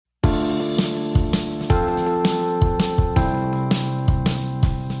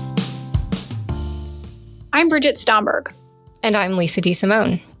I'm Bridget Stomberg. And I'm Lisa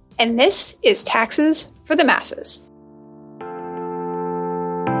DeSimone. And this is Taxes for the Masses.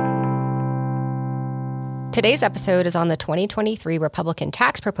 Today's episode is on the 2023 Republican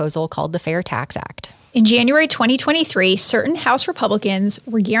tax proposal called the Fair Tax Act. In January 2023, certain House Republicans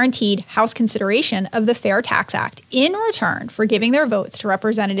were guaranteed House consideration of the Fair Tax Act in return for giving their votes to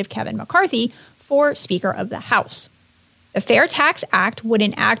Representative Kevin McCarthy for Speaker of the House. The Fair Tax Act would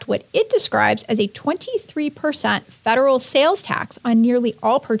enact what it describes as a 23% federal sales tax on nearly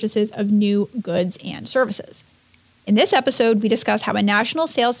all purchases of new goods and services. In this episode, we discuss how a national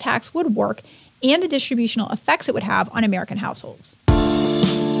sales tax would work and the distributional effects it would have on American households.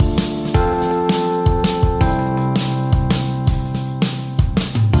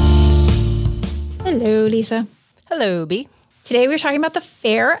 Hello, Lisa. Hello, B. Today we're talking about the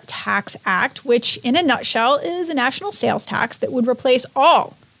Fair Tax Act, which in a nutshell is a national sales tax that would replace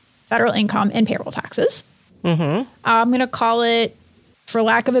all federal income and payroll taxes. Mm-hmm. I'm going to call it, for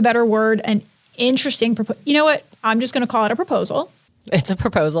lack of a better word, an interesting proposal. You know what? I'm just going to call it a proposal. It's a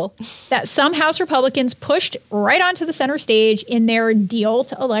proposal That some House Republicans pushed right onto the center stage in their deal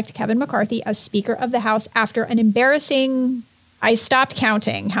to elect Kevin McCarthy as Speaker of the House after an embarrassing, I stopped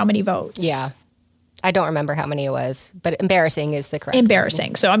counting how many votes. Yeah. I don't remember how many it was, but embarrassing is the correct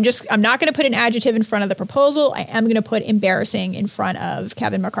Embarrassing. So I'm not going to put an adjective in front of the proposal. I am going to put embarrassing in front of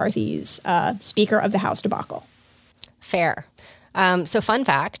Kevin McCarthy's Speaker of the House debacle. Fair. So fun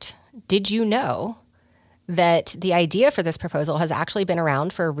fact, did you know that the idea for this proposal has actually been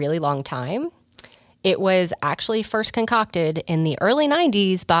around for a really long time? It was actually first concocted in the early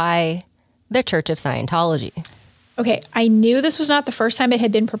 90s by the Church of Scientology. Okay, I knew this was not the first time it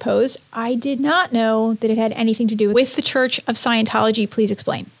had been proposed. I did not know that it had anything to do with the Church of Scientology. Please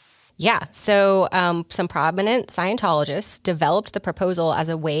explain. Yeah, so some prominent Scientologists developed the proposal as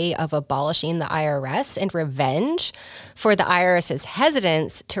a way of abolishing the IRS and revenge for the IRS's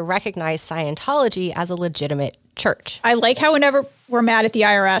hesitance to recognize Scientology as a legitimate church. I like how whenever we're mad at the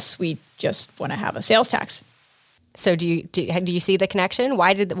IRS, we just want to have a sales tax. So do you see the connection?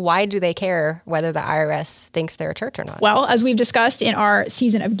 Why do they care whether the IRS thinks they're a church or not? Well, as we've discussed in our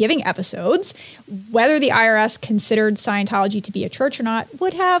Season of Giving episodes, whether the IRS considered Scientology to be a church or not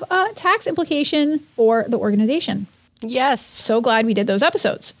would have a tax implication for the organization. Yes. So glad we did those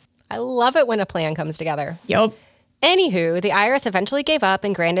episodes. I love it when a plan comes together. Yep. Anywho, the IRS eventually gave up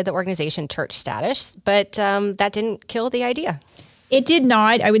and granted the organization church status, but that didn't kill the idea. It did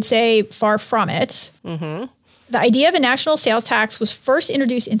not. I would say far from it. Mm-hmm. The idea of a national sales tax was first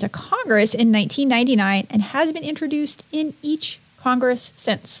introduced into Congress in 1999 and has been introduced in each Congress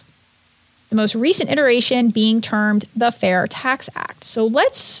since. The most recent iteration being termed the Fair Tax Act. So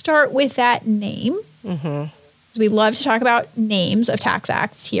let's start with that name. Mm-hmm. Because we love to talk about names of tax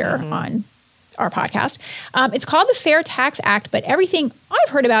acts here on our podcast. It's called the Fair Tax Act, but everything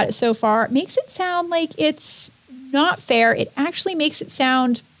I've heard about it so far makes it sound like it's not fair. It actually makes it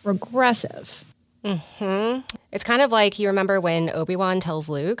sound regressive. Mm-hmm. It's kind of like, you remember when Obi-Wan tells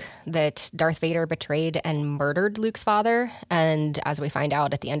Luke that Darth Vader betrayed and murdered Luke's father? And as we find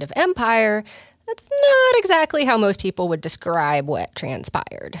out at the end of Empire, that's not exactly how most people would describe what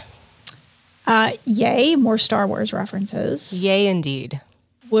transpired. Yay, more Star Wars references. Yay, indeed.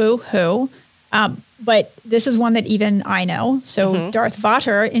 Woo-hoo. But this is one that even I know. So Darth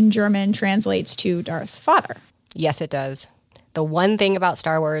Vater in German translates to Darth Father. Yes, it does. The one thing about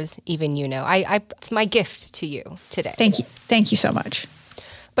Star Wars, even you know. It's my gift to you today. Thank you. Thank you so much.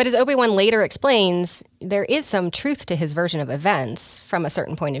 But as Obi-Wan later explains, there is some truth to his version of events from a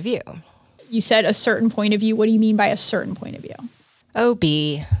certain point of view. You said a certain point of view. What do you mean by a certain point of view? Oh,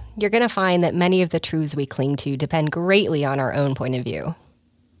 B, you're going to find that many of the truths we cling to depend greatly on our own point of view. All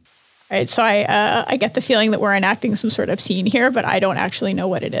right, so I get the feeling that we're enacting some sort of scene here, but I don't actually know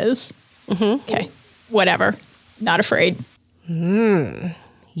what it is. Mm-hmm. Okay, whatever. Not afraid.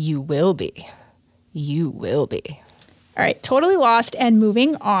 You will be. You will be. All right, totally lost and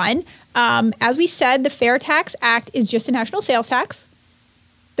moving on. As we said, the Fair Tax Act is just a national sales tax.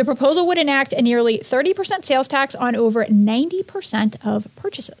 The proposal would enact a nearly 30% sales tax on over 90% of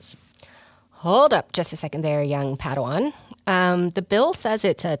purchases. Hold up just a second there, young Padawan. The bill says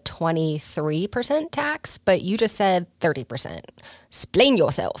it's a 23% tax, but you just said 30%. Explain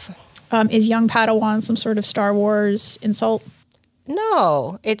yourself. Is young Padawan some sort of Star Wars insult?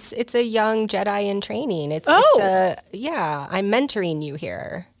 No, it's a young Jedi in training. I'm mentoring you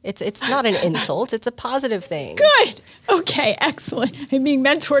here. It's not an insult. It's a positive thing. Good. Okay, excellent. I'm being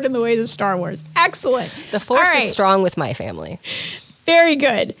mentored in the ways of Star Wars. Excellent. The Force is strong with my family. Very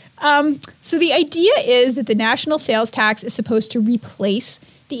good. So the idea is that the national sales tax is supposed to replace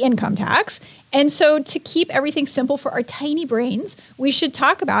the income tax. And so to keep everything simple for our tiny brains, we should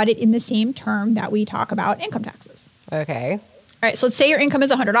talk about it in the same term that we talk about income taxes. Okay. All right, so let's say your income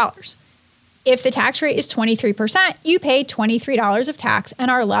is $100. If the tax rate is 23%, you pay $23 of tax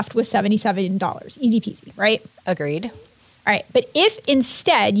and are left with $77. Easy peasy, right? Agreed. All right, but if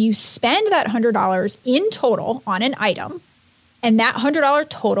instead you spend that $100 in total on an item, and that $100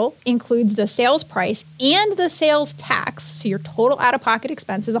 total includes the sales price and the sales tax, so your total out-of-pocket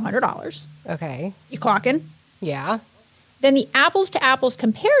expense is $100. Okay. You clocking? Yeah. Then the apples-to-apples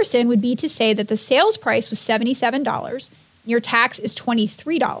comparison would be to say that the sales price was $77, your tax is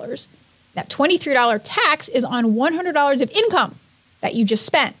 $23. That $23 tax is on $100 of income that you just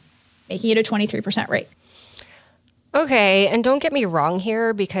spent, making it a 23% rate. Okay, and don't get me wrong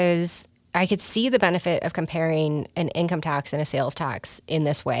here, because I could see the benefit of comparing an income tax and a sales tax in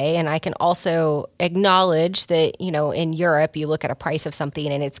this way. And I can also acknowledge that, in Europe, you look at a price of something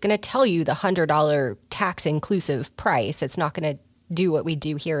and it's going to tell you the $100 tax inclusive price. It's not going to do what we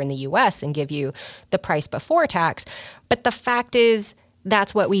do here in the US and give you the price before tax. But the fact is,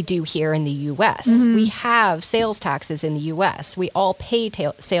 that's what we do here in the US. Mm-hmm. We have sales taxes in the US. We all pay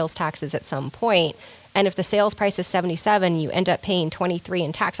sales taxes at some point. And if the sales price is $77, you end up paying $23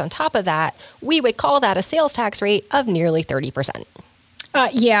 in tax on top of that, we would call that a sales tax rate of nearly 30%.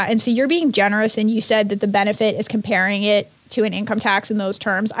 Yeah, and so you're being generous, and you said that the benefit is comparing it to an income tax in those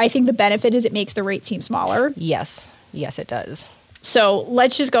terms. I think the benefit is it makes the rate seem smaller. Yes, it does. So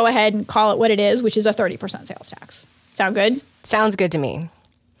let's just go ahead and call it what it is, which is a 30% sales tax. Sound good? Sounds good to me.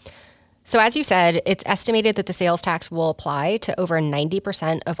 So as you said, it's estimated that the sales tax will apply to over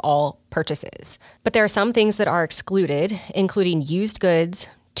 90% of all purchases. But there are some things that are excluded, including used goods,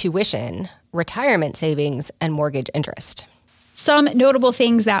 tuition, retirement savings, and mortgage interest. Some notable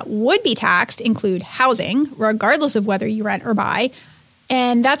things that would be taxed include housing, regardless of whether you rent or buy.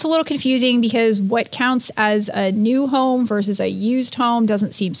 And that's a little confusing because what counts as a new home versus a used home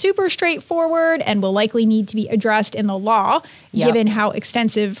doesn't seem super straightforward and will likely need to be addressed in the law, given how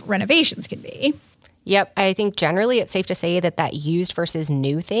extensive renovations can be. Yep. I think generally it's safe to say that used versus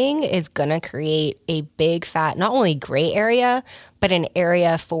new thing is going to create a big, fat, not only gray area, but an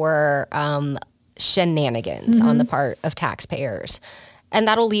area for shenanigans on the part of taxpayers. And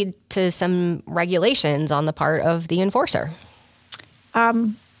that'll lead to some regulations on the part of the enforcer.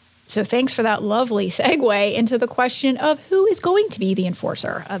 So thanks for that lovely segue into the question of who is going to be the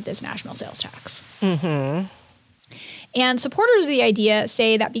enforcer of this national sales tax. Mm-hmm. And supporters of the idea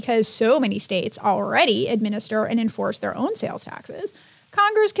say that because so many states already administer and enforce their own sales taxes,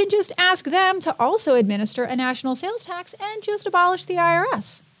 Congress can just ask them to also administer a national sales tax and just abolish the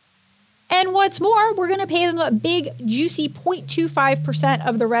IRS. And what's more, we're going to pay them a big, juicy 0.25%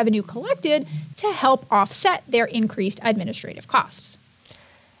 of the revenue collected to help offset their increased administrative costs.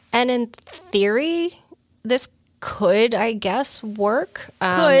 And in theory, this could, I guess, work.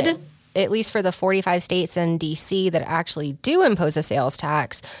 Could. At least for the 45 states and D.C. that actually do impose a sales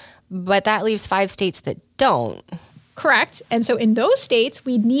tax. But that leaves 5 states that don't. Correct. And so in those states,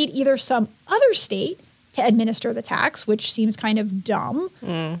 we'd need either some other state to administer the tax, which seems kind of dumb,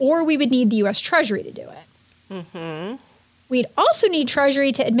 or we would need the U.S. Treasury to do it. Mm-hmm. We'd also need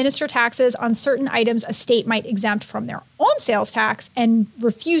Treasury to administer taxes on certain items a state might exempt from their own sales tax and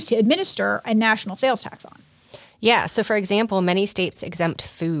refuse to administer a national sales tax on. Yeah. So, for example, many states exempt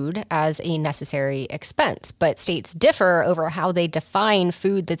food as a necessary expense, but states differ over how they define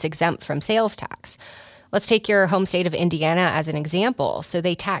food that's exempt from sales tax. Let's take your home state of Indiana as an example. So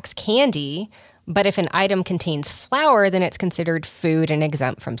they tax candy, but if an item contains flour, then it's considered food and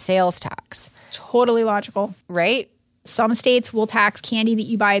exempt from sales tax. Totally logical. Right? Some states will tax candy that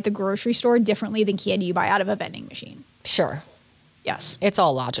you buy at the grocery store differently than candy you buy out of a vending machine. Sure. Yes. It's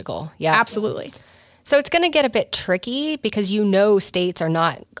all logical. Yeah. Absolutely. So it's going to get a bit tricky because states are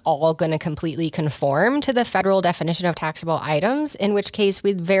not all going to completely conform to the federal definition of taxable items, in which case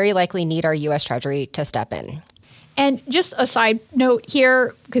we'd very likely need our U.S. Treasury to step in. And just a side note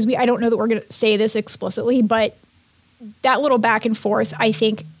here, because I don't know that we're going to say this explicitly, but that little back and forth, I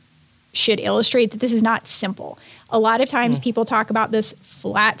think, should illustrate that this is not simple. A lot of times people talk about this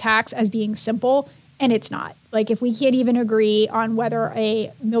flat tax as being simple, and it's not. Like if we can't even agree on whether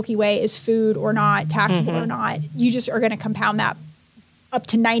a Milky Way is food or not, taxable or not, you just are going to compound that up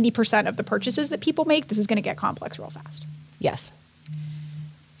to 90% of the purchases that people make. This is going to get complex real fast. Yes.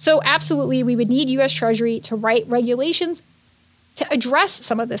 So absolutely, we would need U.S. Treasury to write regulations to address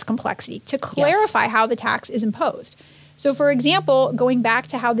some of this complexity, to clarify how the tax is imposed. So for example, going back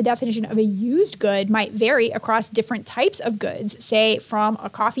to how the definition of a used good might vary across different types of goods, say from a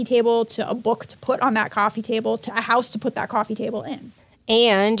coffee table to a book to put on that coffee table to a house to put that coffee table in.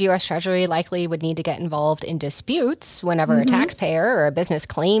 And U.S. Treasury likely would need to get involved in disputes whenever a taxpayer or a business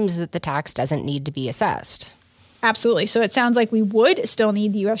claims that the tax doesn't need to be assessed. Absolutely. So it sounds like we would still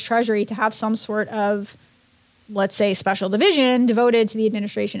need the U.S. Treasury to have some sort of, let's say, special division devoted to the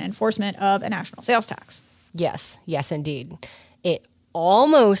administration and enforcement of a national sales tax. Yes, indeed. It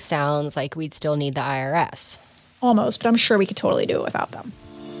almost sounds like we'd still need the IRS. Almost, but I'm sure we could totally do it without them.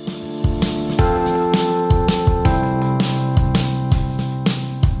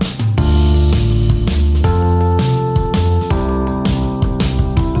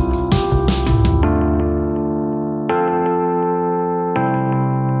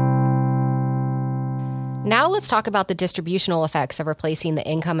 Now let's talk about the distributional effects of replacing the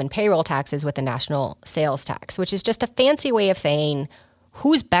income and payroll taxes with the national sales tax, which is just a fancy way of saying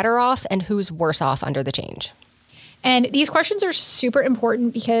who's better off and who's worse off under the change. And these questions are super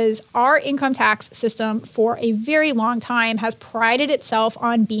important because our income tax system for a very long time has prided itself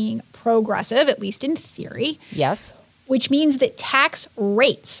on being progressive, at least in theory. Yes. Which means that tax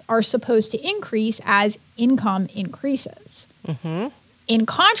rates are supposed to increase as income increases. Mm-hmm. In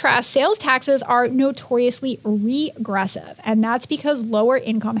contrast, sales taxes are notoriously regressive, and that's because lower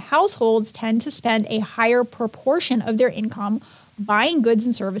income households tend to spend a higher proportion of their income buying goods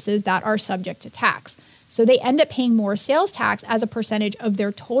and services that are subject to tax. So they end up paying more sales tax as a percentage of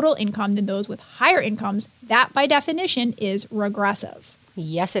their total income than those with higher incomes. That, by definition, is regressive.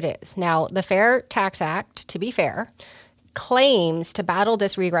 Yes, it is. Now, the Fair Tax Act, to be fair, claims to battle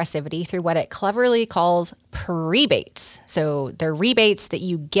this regressivity through what it cleverly calls prebates. So they're rebates that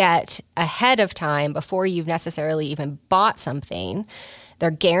you get ahead of time before you've necessarily even bought something. They're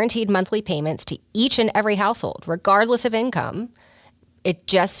guaranteed monthly payments to each and every household, regardless of income. It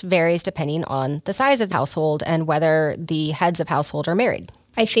just varies depending on the size of the household and whether the heads of household are married.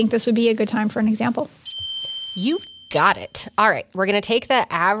 I think this would be a good time for an example. You got it. All right. We're going to take the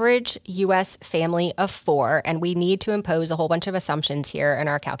average U.S. family of 4, and we need to impose a whole bunch of assumptions here in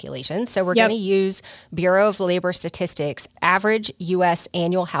our calculations. So we're going to use Bureau of Labor Statistics average U.S.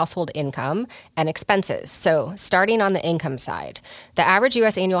 annual household income and expenses. So starting on the income side, the average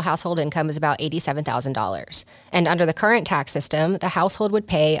U.S. annual household income is about $87,000. And under the current tax system, the household would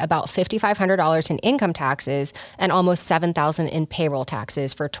pay about $5,500 in income taxes and almost $7,000 in payroll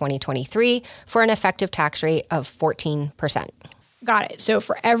taxes for 2023 for an effective tax rate of 14%. Got it. So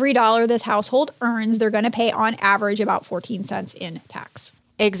for every dollar this household earns, they're going to pay on average about 14 cents in tax.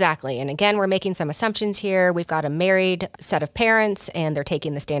 Exactly. And again, we're making some assumptions here. We've got a married set of parents and they're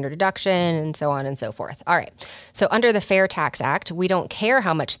taking the standard deduction and so on and so forth. All right. So under the Fair Tax Act, we don't care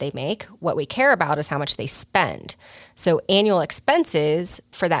how much they make. What we care about is how much they spend. So annual expenses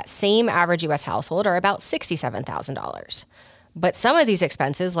for that same average U.S. household are about $67,000. But some of these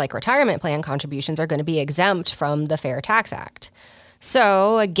expenses, like retirement plan contributions, are going to be exempt from the Fair Tax Act.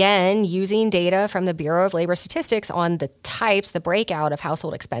 So again, using data from the Bureau of Labor Statistics on the types, the breakout of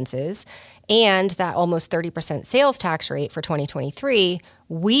household expenses, and that almost 30% sales tax rate for 2023,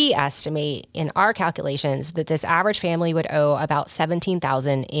 we estimate in our calculations that this average family would owe about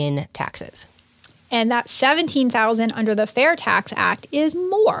 $17,000 in taxes. And that $17,000 under the Fair Tax Act is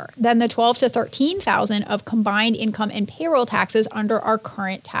more than the $12,000 to $13,000 of combined income and payroll taxes under our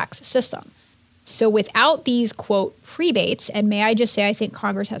current tax system. So without these, quote, prebates, and may I just say I think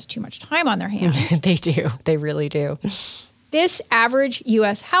Congress has too much time on their hands. They do. They really do. This average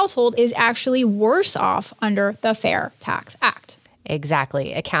U.S. household is actually worse off under the Fair Tax Act.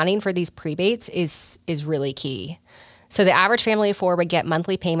 Exactly. Accounting for these prebates is really key. So the average family of 4 would get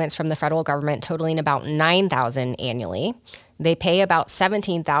monthly payments from the federal government totaling about $9,000 annually. They pay about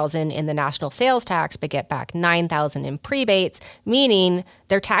 $17,000 in the national sales tax, but get back $9,000 in prebates, meaning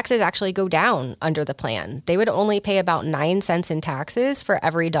their taxes actually go down under the plan. They would only pay about 9 cents in taxes for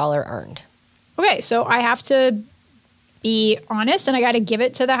every dollar earned. Okay, so I have to be honest, and I got to give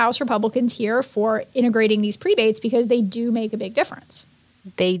it to the House Republicans here for integrating these prebates because they do make a big difference.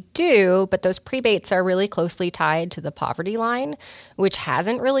 They do, but those prebates are really closely tied to the poverty line, which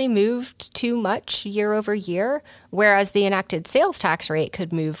hasn't really moved too much year over year, whereas the enacted sales tax rate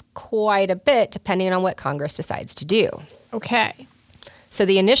could move quite a bit depending on what Congress decides to do. Okay. So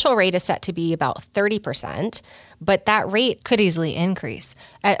the initial rate is set to be about 30%, but that rate could easily increase.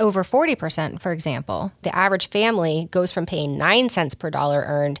 At over 40%, for example, the average family goes from paying 9 cents per dollar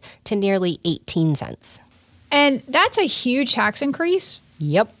earned to nearly 18 cents. And that's a huge tax increase.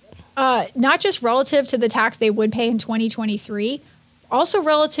 Yep. Not just relative to the tax they would pay in 2023, Also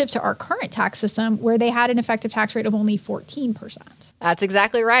relative to our current tax system, where they had an effective tax rate of only 14%. That's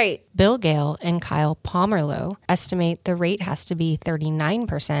exactly right. Bill Gale and Kyle Pomerlow estimate the rate has to be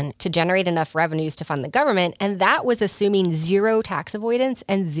 39% to generate enough revenues to fund the government, and that was assuming zero tax avoidance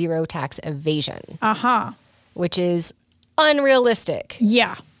and zero tax evasion. Which is unrealistic.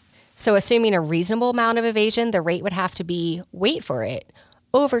 Yeah. So assuming a reasonable amount of evasion, the rate would have to be, wait for it,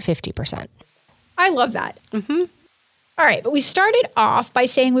 over 50%. I love that. All right, but we started off by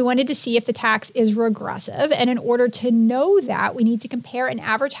saying we wanted to see if the tax is regressive. And in order to know that, we need to compare an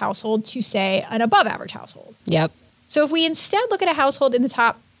average household to, say, an above average household. Yep. So if we instead look at a household in the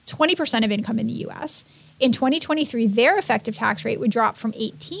top 20% of income in the U.S., in 2023, their effective tax rate would drop from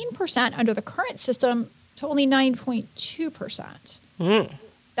 18% under the current system to only 9.2%.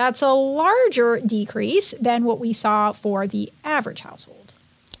 That's a larger decrease than what we saw for the average household.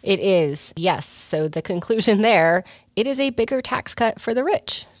 It is, yes. So the conclusion there, it is a bigger tax cut for the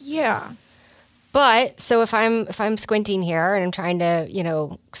rich. Yeah. But so if I'm squinting here and I'm trying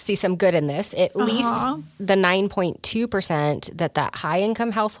to, see some good in this, at least the 9.2% that high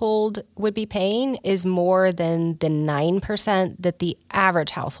income household would be paying is more than the 9% that the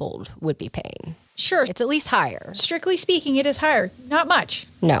average household would be paying. Sure. It's at least higher. Strictly speaking, it is higher. Not much.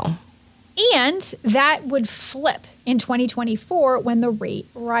 No. And that would flip in 2024 when the rate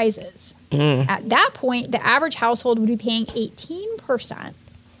rises. At that point, the average household would be paying 18%,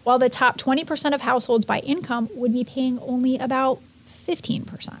 while the top 20% of households by income would be paying only about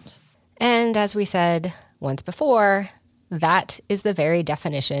 15%. And as we said once before, that is the very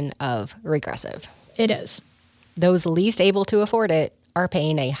definition of regressive. It is. Those least able to afford it are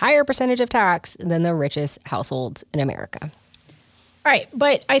paying a higher percentage of tax than the richest households in America. All right,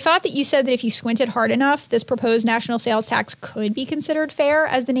 but I thought that you said that if you squinted hard enough, this proposed national sales tax could be considered fair,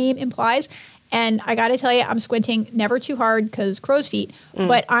 as the name implies. And I got to tell you, I'm squinting never too hard because crow's feet,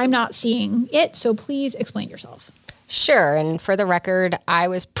 but I'm not seeing it. So please explain yourself. Sure. And for the record, I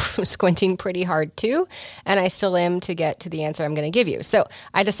was squinting pretty hard too, and I still am to get to the answer I'm going to give you. So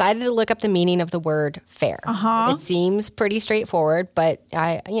I decided to look up the meaning of the word fair. It seems pretty straightforward, but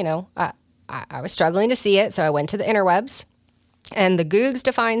I was struggling to see it. So I went to the interwebs. And the Googs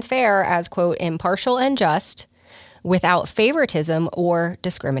defines fair as, quote, impartial and just, without favoritism or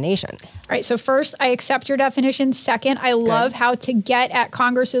discrimination. All right, so first, I accept your definition. Second, I love how to get at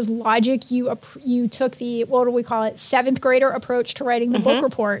Congress's logic. You took the, what do we call it, seventh grader approach to writing the book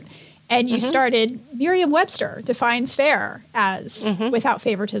report, and you started, Merriam-Webster defines fair as without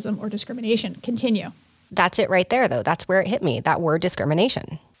favoritism or discrimination. Continue. That's it right there, though. That's where it hit me, that word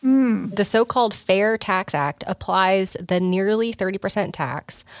discrimination. The so-called Fair Tax Act applies the nearly 30%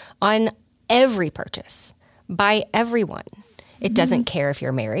 tax on every purchase by everyone. It doesn't care if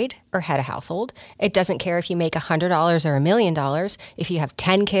you're married or head a household. It doesn't care if you make $100 or $1 million, if you have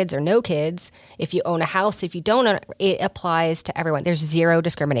 10 kids or no kids, if you own a house, if you don't own it. It applies to everyone. There's zero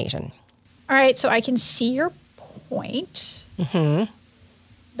discrimination. All right, so I can see your point.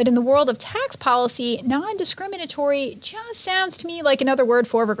 But in the world of tax policy, non-discriminatory just sounds to me like another word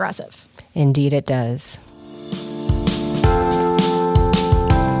for regressive. Indeed it does.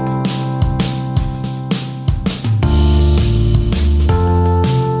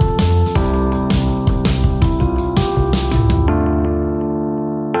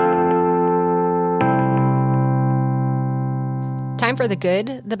 Time for the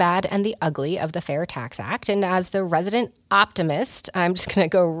good, the bad, and the ugly of the Fair Tax Act. And as the resident optimist, I'm just going to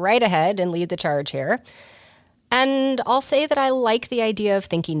go right ahead and lead the charge here. And I'll say that I like the idea of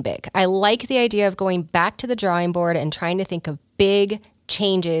thinking big. I like the idea of going back to the drawing board and trying to think of big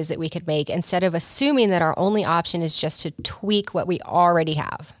changes that we could make instead of assuming that our only option is just to tweak what we already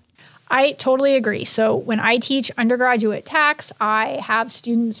have. I totally agree. So when I teach undergraduate tax, I have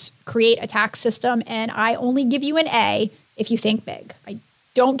students create a tax system, and I only give you an A if you think big. I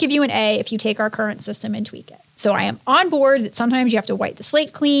don't give you an A if you take our current system and tweak it. So I am on board that sometimes you have to wipe the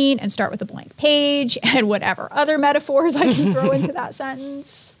slate clean and start with a blank page and whatever other metaphors I can throw into that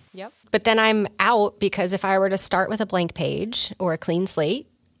sentence. Yep. But then I'm out, because if I were to start with a blank page or a clean slate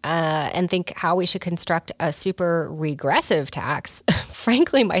and think how we should construct a super regressive tax,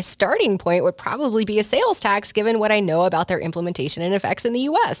 frankly, my starting point would probably be a sales tax, given what I know about their implementation and effects in the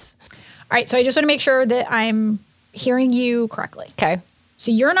U.S. All right. So I just want to make sure that I'm hearing you correctly. Okay.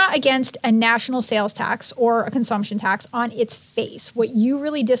 So you're not against a national sales tax or a consumption tax on its face. What you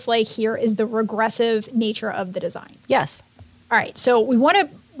really dislike here is the regressive nature of the design. Yes. All right. So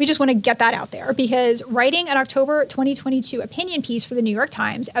we just want to get that out there, because writing an October 2022 opinion piece for the New York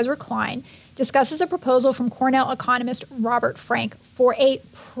Times, Ezra Klein discusses a proposal from Cornell economist Robert Frank for a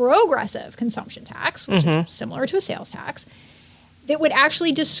progressive consumption tax, which is similar to a sales tax. that would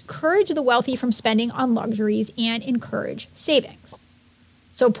actually discourage the wealthy from spending on luxuries and encourage savings.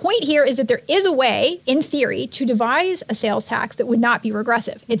 So point here is that there is a way, in theory, to devise a sales tax that would not be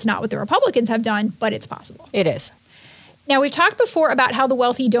regressive. It's not what the Republicans have done, but it's possible. It is. Now, we've talked before about how the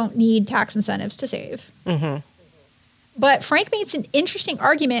wealthy don't need tax incentives to save. Mm-hmm. But Frank makes an interesting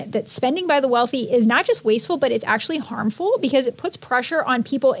argument that spending by the wealthy is not just wasteful, but it's actually harmful because it puts pressure on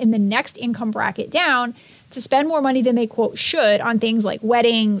people in the next income bracket down to spend more money than they, quote, should on things like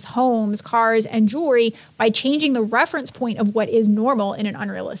weddings, homes, cars, and jewelry by changing the reference point of what is normal in an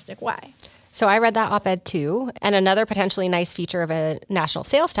unrealistic way. So I read that op-ed too. And another potentially nice feature of a national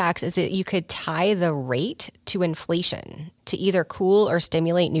sales tax is that you could tie the rate to inflation to either cool or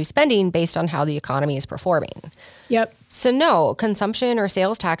stimulate new spending based on how the economy is performing. Yep. So no, consumption or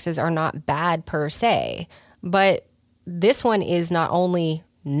sales taxes are not bad per se, but this one is not only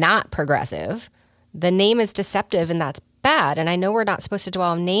not progressive, the name is deceptive, and that's bad. And I know we're not supposed to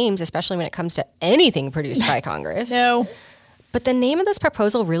dwell on names, especially when it comes to anything produced by Congress. No. But the name of this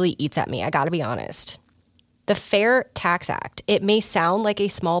proposal really eats at me, I got to be honest. The Fair Tax Act. It may sound like a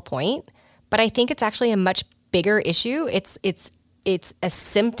small point, but I think it's actually a much bigger issue. It's a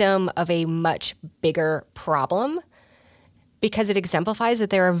symptom of a much bigger problem because it exemplifies that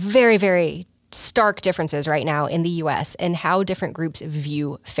there are very, very stark differences right now in the U.S. in how different groups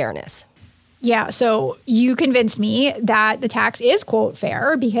view fairness. Yeah, so you convinced me that the tax is, quote,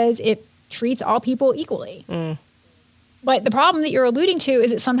 fair because it treats all people equally. But the problem that you're alluding to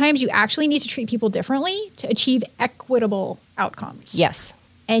is that sometimes you actually need to treat people differently to achieve equitable outcomes. Yes.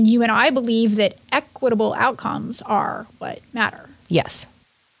 And you and I believe that equitable outcomes are what matter. Yes.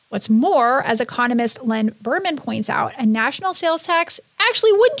 What's more, as economist Len Berman points out, a national sales tax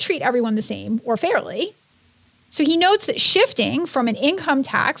actually wouldn't treat everyone the same or fairly. So he notes that shifting from an income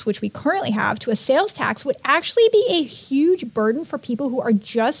tax, which we currently have, to a sales tax would actually be a huge burden for people who are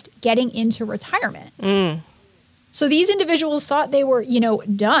just getting into retirement. So these individuals thought they were,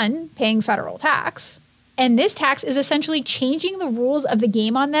 done paying federal tax. And this tax is essentially changing the rules of the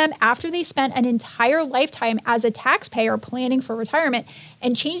game on them after they spent an entire lifetime as a taxpayer planning for retirement.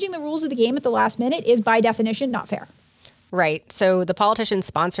 And changing the rules of the game at the last minute is, by definition, not fair. Right. So the politicians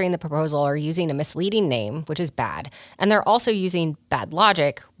sponsoring the proposal are using a misleading name, which is bad. And they're also using bad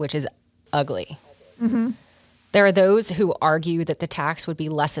logic, which is ugly. Mm-hmm. There are those who argue that the tax would be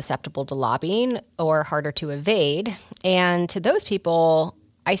less susceptible to lobbying or harder to evade. And to those people,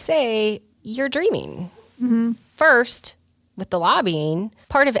 I say, you're dreaming. Mm-hmm. First, with the lobbying,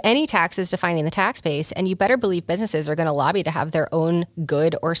 part of any tax is defining the tax base, and you better believe businesses are going to lobby to have their own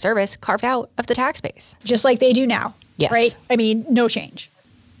good or service carved out of the tax base. Just like they do now. Yes. Right? I mean, no change.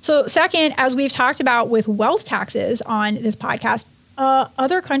 So second, as we've talked about with wealth taxes on this podcast,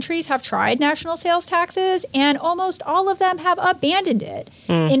 other countries have tried national sales taxes, and almost all of them have abandoned it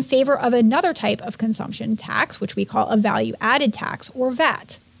in favor of another type of consumption tax, which we call a value-added tax, or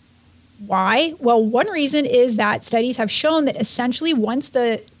VAT. Why? Well, one reason is that studies have shown that essentially once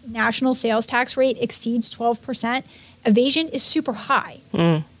the national sales tax rate exceeds 12%, evasion is super high.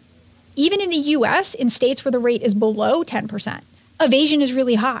 Even in the U.S., in states where the rate is below 10%, evasion is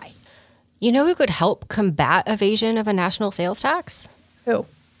really high. You know who could help combat evasion of a national sales tax? Who?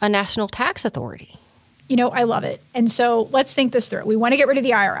 A national tax authority. I love it. And so let's think this through. We want to get rid of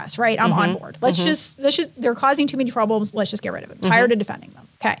the IRS, right? I'm on board. Let's just, they're causing too many problems. Let's just get rid of them. Tired of defending them.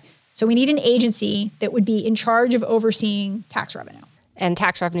 Okay. So we need an agency that would be in charge of overseeing tax revenue. And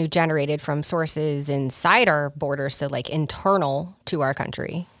tax revenue generated from sources inside our borders, so like internal to our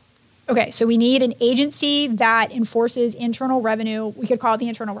country. Okay, so we need an agency that enforces internal revenue. We could call it the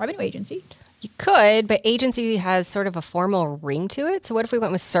Internal Revenue Agency. You could, but agency has sort of a formal ring to it. So what if we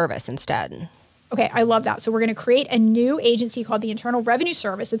went with service instead? Okay, I love that. So we're going to create a new agency called the Internal Revenue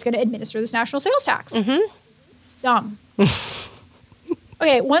Service that's going to administer this national sales tax. Dumb.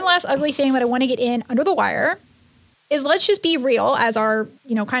 Okay, one last ugly thing that I want to get in under the wire is let's just be real, as our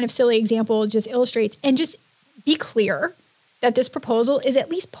kind of silly example just illustrates, and just be clear that this proposal is at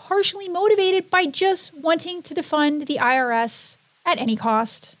least partially motivated by just wanting to defund the IRS at any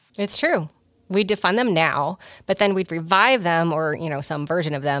cost. It's true. We'd defund them now, but then we'd revive them or, some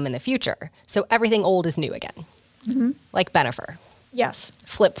version of them in the future. So everything old is new again. Like Bennifer. Yes.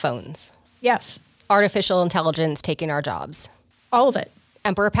 Flip phones. Yes. Artificial intelligence taking our jobs. All of it.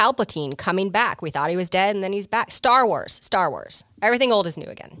 Emperor Palpatine coming back. We thought he was dead and then he's back. Star Wars. Everything old is new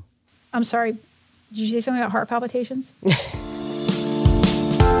again. I'm sorry. Did you say something about heart palpitations?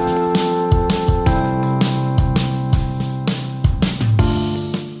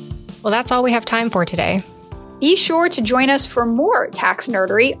 Well, that's all we have time for today. Be sure to join us for more tax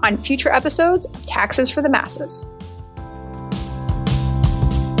nerdery on future episodes of Taxes for the Masses.